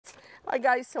Hi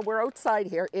guys, so we're outside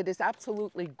here. It is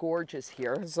absolutely gorgeous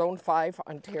here, Zone 5,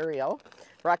 Ontario.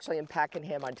 We're actually in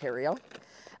Pakenham, Ontario.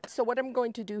 So what I'm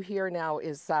going to do here now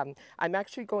is I'm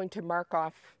actually going to mark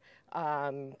off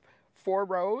 4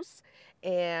 rows,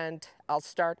 and I'll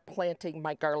start planting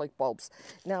my garlic bulbs.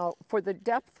 Now, for the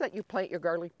depth that you plant your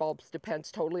garlic bulbs depends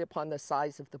totally upon the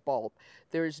size of the bulb.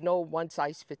 There's no one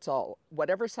size fits all.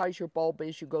 Whatever size your bulb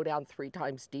is, you go down 3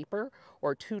 times deeper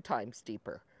or 2 times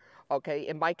deeper. Okay,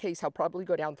 in my case, I'll probably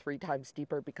go down 3 times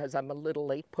deeper because I'm a little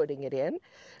late putting it in.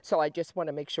 So I just want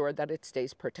to make sure that it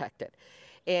stays protected.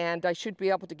 And I should be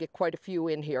able to get quite a few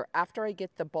in here. After I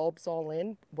get the bulbs all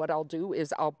in, what I'll do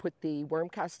is I'll put the worm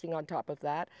casting on top of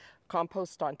that,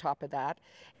 compost on top of that,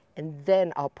 and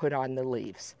then I'll put on the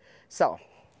leaves. So,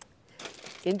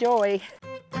 enjoy.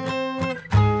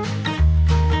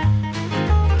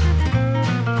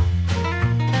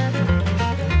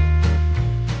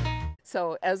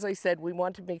 So as I said, we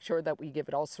want to make sure that we give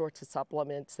it all sorts of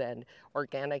supplements and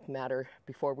organic matter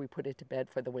before we put it to bed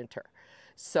for the winter.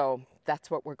 So that's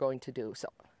what we're going to do. So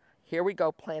here we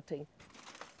go, planting,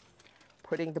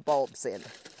 putting the bulbs in.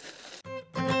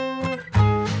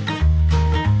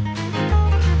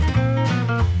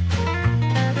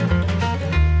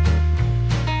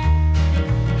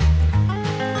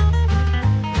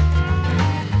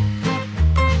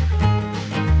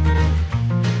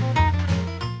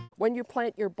 When you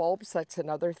plant your bulbs, that's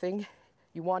another thing.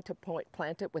 You want to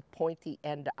plant it with pointy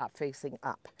end up, facing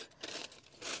up.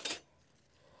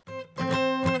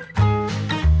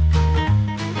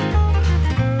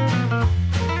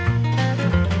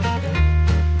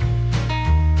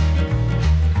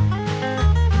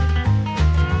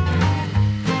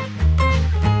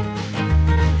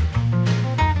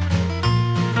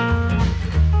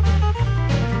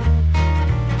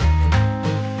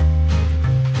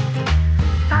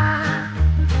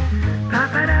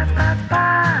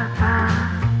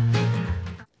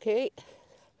 Okay,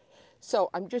 so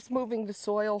I'm just moving the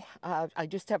soil. I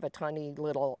just have a tiny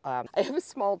little, I have a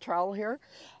small trowel here,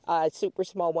 a super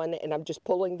small one, and I'm just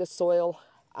pulling the soil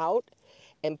out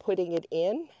and putting it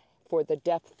in for the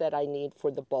depth that I need for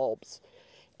the bulbs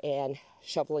and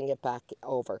shoveling it back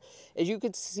over. As you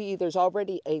can see, there's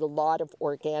already a lot of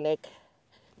organic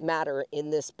matter in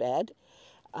this bed.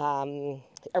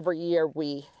 Every year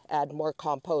we add more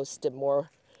compost and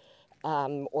more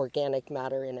organic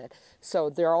matter in it.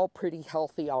 So they're all pretty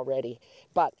healthy already.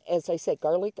 But as I said,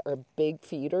 garlic are big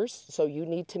feeders, so you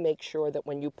need to make sure that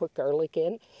when you put garlic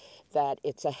in, that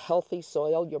it's a healthy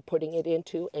soil you're putting it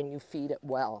into and you feed it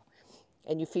well.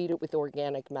 And you feed it with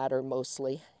organic matter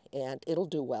mostly, and it'll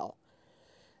do well.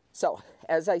 So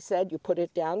as I said, you put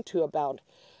it down to about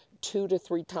 2 to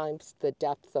 3 times the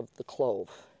depth of the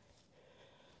clove.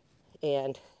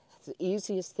 And it's the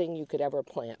easiest thing you could ever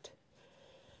plant.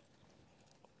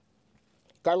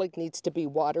 Garlic needs to be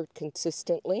watered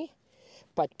consistently,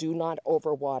 but do not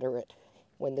overwater it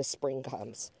when the spring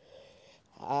comes.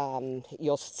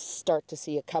 You'll start to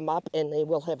see it come up, and they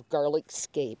will have garlic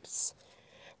scapes,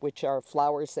 which are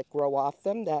flowers that grow off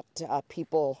them that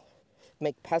people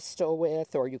make pesto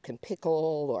with, or you can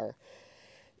pickle, or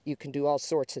you can do all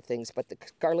sorts of things. But the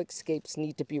garlic scapes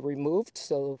need to be removed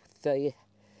so the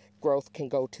growth can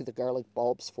go to the garlic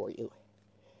bulbs for you.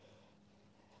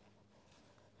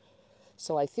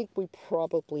 So I think we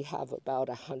probably have about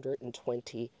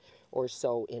 120 or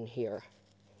so in here,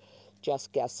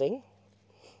 just guessing.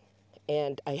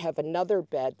 And I have another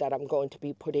bed that I'm going to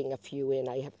be putting a few in.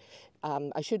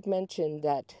 I should mention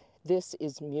that this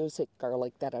is music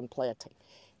garlic that I'm planting.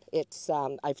 It's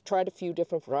I've tried a few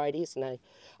different varieties, and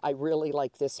I really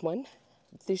like this one.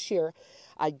 This year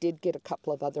I did get a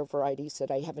couple of other varieties that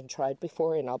I haven't tried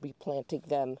before, and I'll be planting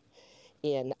them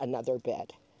in another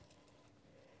bed.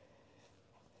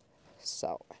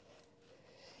 So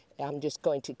I'm just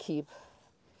going to keep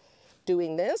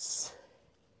doing this,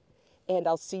 and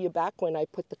I'll see you back when I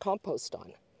put the compost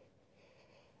on.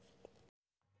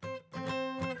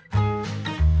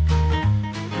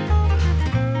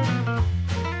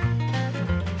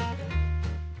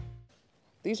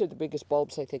 These are the biggest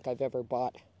bulbs I think I've ever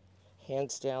bought,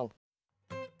 hands down.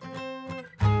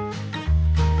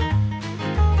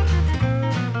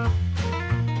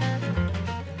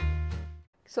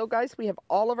 So guys, we have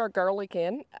all of our garlic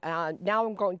in. Now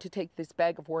I'm going to take this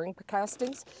bag of worm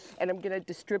castings and I'm going to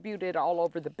distribute it all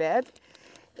over the bed.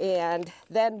 And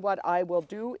then what I will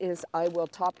do is I will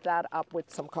top that up with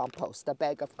some compost, a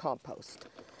bag of compost.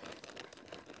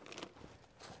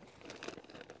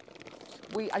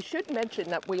 I should mention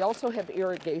that we also have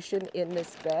irrigation in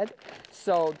this bed,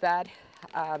 so that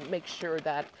makes sure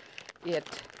that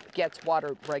it gets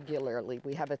watered regularly.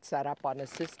 We have it set up on a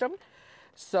system,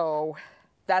 so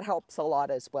that helps a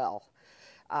lot as well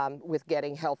with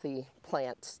getting healthy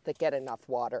plants that get enough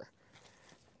water.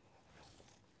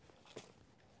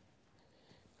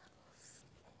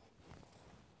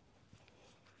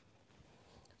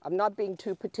 I'm not being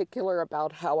too particular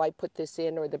about how I put this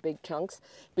in or the big chunks,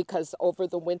 because over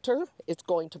the winter it's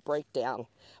going to break down,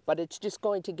 but it's just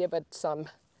going to give it some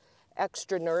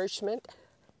extra nourishment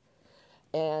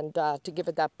and to give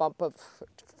it that bump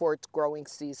for its growing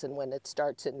season when it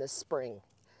starts in the spring.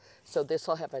 So this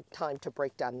will have a time to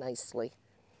break down nicely.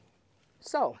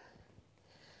 So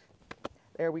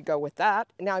there we go with that.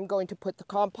 Now I'm going to put the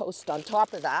compost on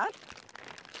top of that.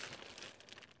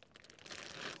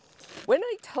 When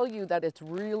I tell you that it's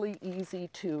really easy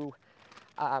to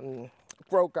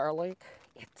grow garlic,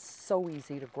 it's so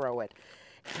easy to grow it.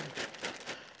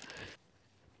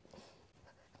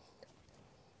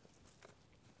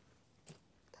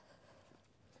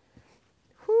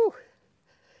 Whew.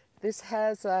 This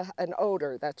has an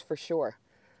odor, that's for sure.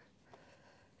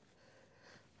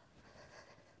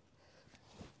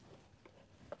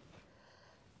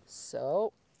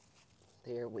 So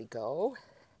there we go.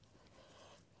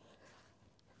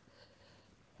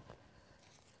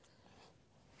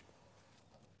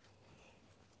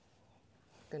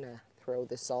 Gonna throw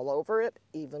this all over it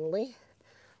evenly,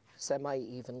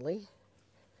 semi-evenly.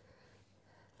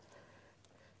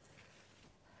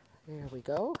 There we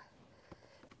go.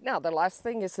 Now the last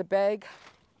thing is a bag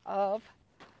of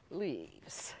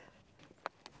leaves.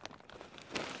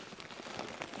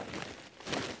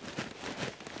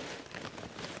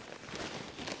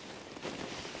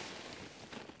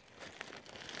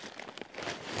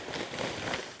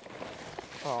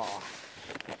 Oh,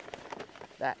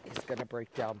 that is going to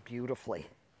break down beautifully.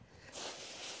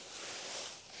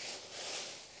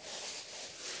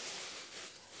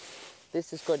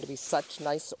 This is going to be such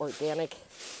nice organic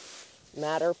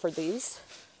matter for these.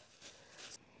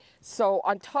 So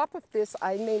on top of this,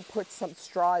 I may put some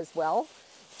straw as well,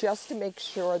 just to make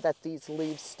sure that these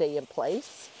leaves stay in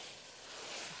place.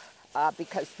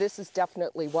 Because this is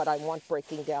definitely what I want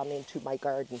breaking down into my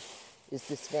garden, is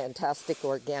this fantastic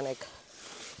organic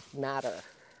matter.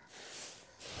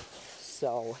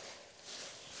 So,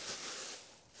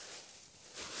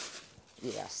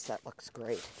 yes, that looks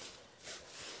great.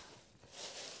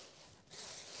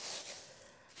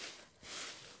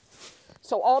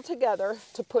 So altogether,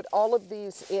 to put all of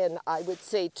these in, I would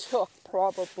say took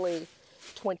probably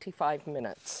 25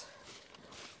 minutes,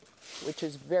 which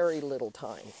is very little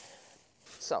time.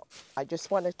 So I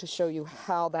just wanted to show you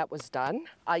how that was done.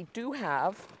 I do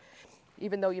have,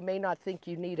 even though you may not think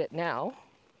you need it now,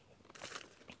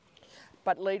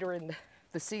 but later in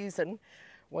the season,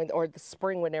 or the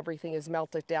spring when everything is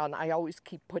melted down, I always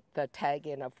put the tag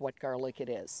in of what garlic it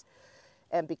is.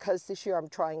 And because this year I'm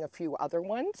trying a few other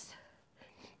ones,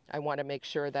 I want to make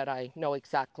sure that I know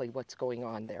exactly what's going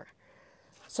on there.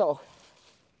 So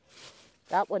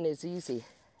that one is easy.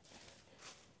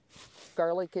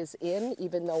 Garlic is in,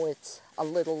 even though it's a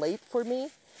little late for me,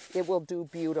 it will do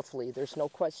beautifully. There's no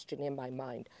question in my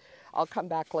mind. I'll come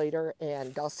back later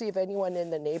and I'll see if anyone in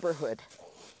the neighborhood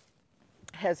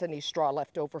has any straw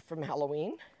left over from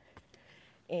Halloween.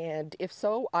 And if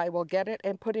so, I will get it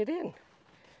and put it in.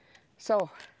 So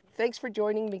thanks for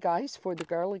joining me, guys, for the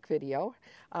garlic video.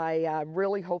 I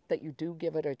really hope that you do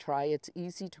give it a try. It's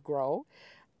easy to grow.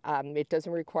 It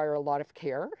doesn't require a lot of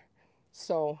care.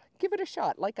 So give it a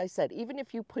shot. Like I said, even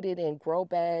if you put it in grow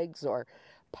bags or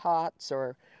pots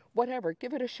or whatever,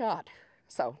 give it a shot.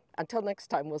 So until next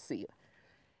time, we'll see you.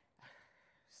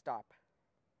 Stop.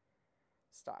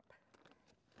 Stop.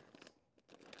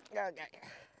 Okay.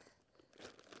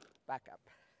 Back up.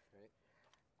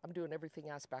 I'm doing everything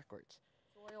ass backwards.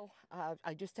 Soil,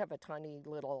 I just have a tiny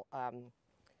little, I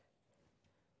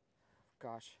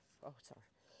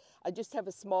just have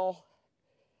a small,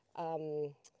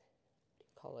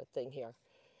 call it thing here.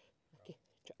 Okay.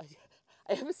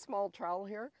 I have a small trowel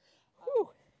here. Whew.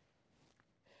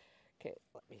 Okay,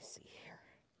 let me see here.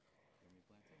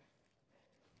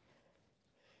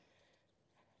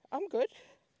 I'm good.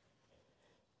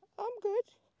 I'm good.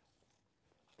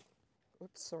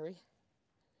 Oops, sorry.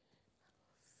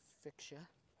 Fix ya.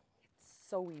 It's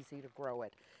so easy to grow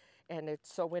it, and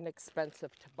it's so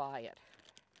inexpensive to buy it.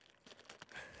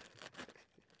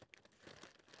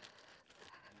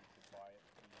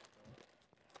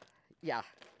 Yeah.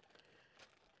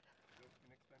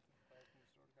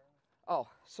 Oh,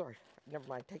 sorry. Never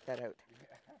mind. Take that out.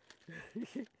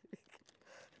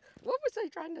 What was I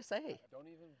trying to say? Don't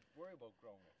even worry about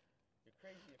growing it. You're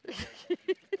crazy if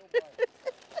you go buy it.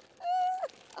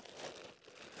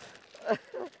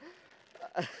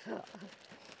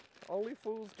 Only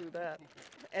fools do that.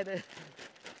 And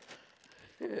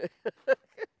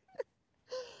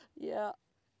yeah.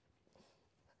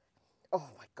 Oh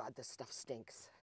my God, this stuff stinks.